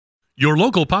Your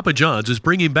local Papa John's is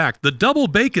bringing back the Double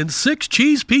Bacon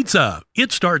 6-Cheese Pizza.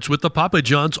 It starts with the Papa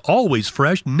John's always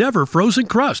fresh, never frozen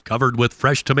crust, covered with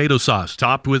fresh tomato sauce,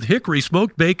 topped with hickory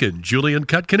smoked bacon, julienne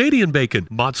cut Canadian bacon,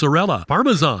 mozzarella,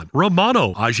 Parmesan,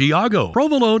 Romano, Asiago,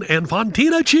 provolone, and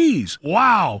Fontina cheese.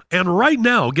 Wow! And right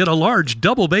now, get a large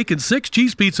Double Bacon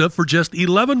 6-Cheese Pizza for just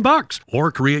 $11,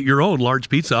 or create your own large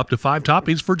pizza up to 5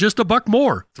 toppings for just $1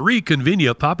 more. 3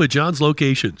 convenient Papa John's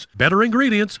locations. Better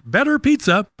ingredients, better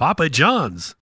pizza, Papa John's.